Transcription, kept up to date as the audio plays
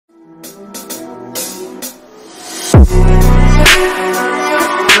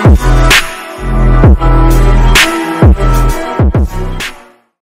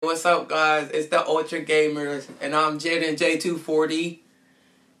what's up, guys? It's the Ultra Gamers, and I'm Jaden J240.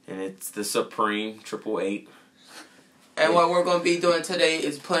 And it's the Supreme 888. And what we're going to be doing today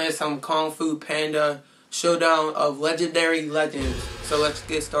is playing some Kung Fu Panda Showdown of Legendary Legends. So let's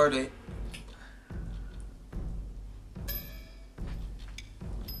get started.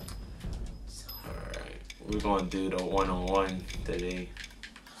 Alright, we're going to do the one-on-one today.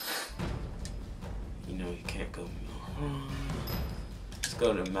 You know you can't go wrong. Let's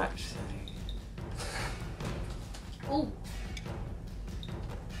go to match setting. Ooh.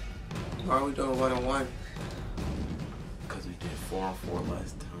 Why are we doing one-on-one? Because we did 4-on-4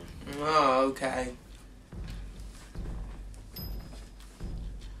 last time. Oh, okay.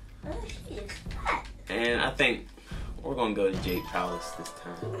 And I think we're going to go to Jade Palace this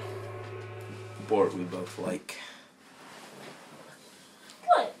time. Board we both like.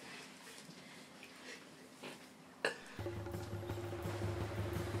 What?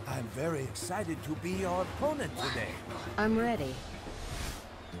 I'm very excited to be your opponent today. I'm ready.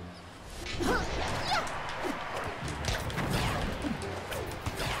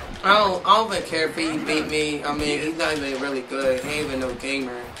 I don't even care if he beat me. I mean, he's not even really good. He ain't even no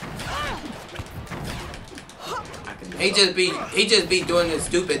gamer. He just be doing this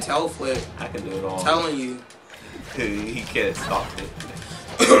stupid tail flip. I can do it all. I'm telling you. He can't stop it.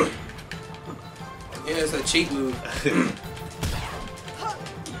 Yeah, it's a cheat move.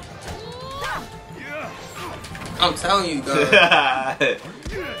 I'm telling you, guys.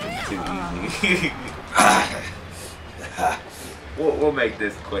 Too easy. We'll make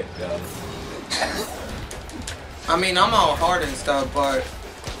this quick, guys. I mean, I'm all hard and stuff, but...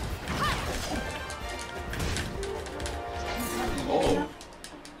 Oh.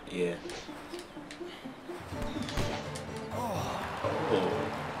 Yeah. Oh,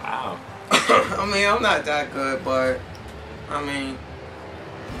 wow. I mean, I'm not that good, but... I mean...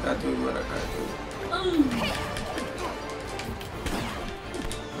 Gotta do what I gotta do.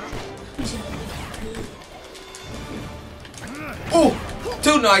 Oh!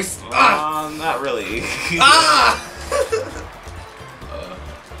 Too nice! Ah! Not really. Ah!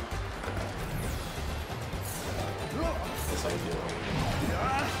 That's how you do it.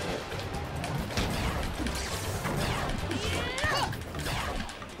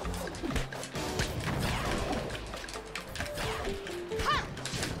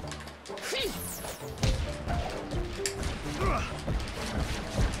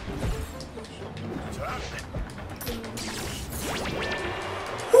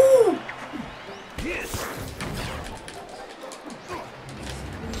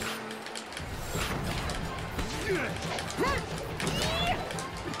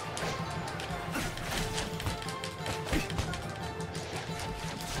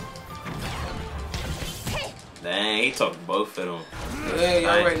 Dang, he took both of them. Yeah, you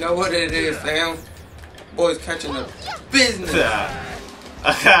already know what it is, fam. Boy's catching the business.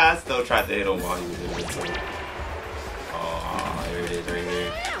 I still tried to hit him while he was in it. Oh, there it is right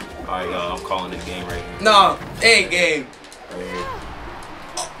here. Alright, y'all, I'm calling this game right here. No, ain't game. Right here.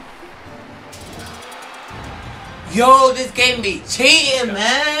 Yo, this game be cheating,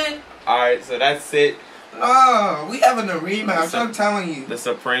 man. Alright, so that's it. Oh, we having a rematch, I'm telling you. The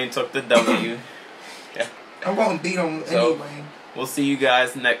Supreme took the W. Yeah. I'm gonna beat him anyway. We'll see you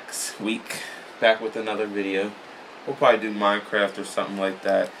guys next week. Back with another video. We'll probably do Minecraft or something like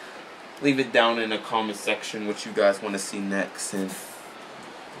that. Leave it down in the comment section what you guys want to see next. And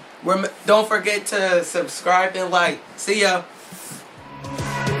Don't forget to subscribe and like. See ya.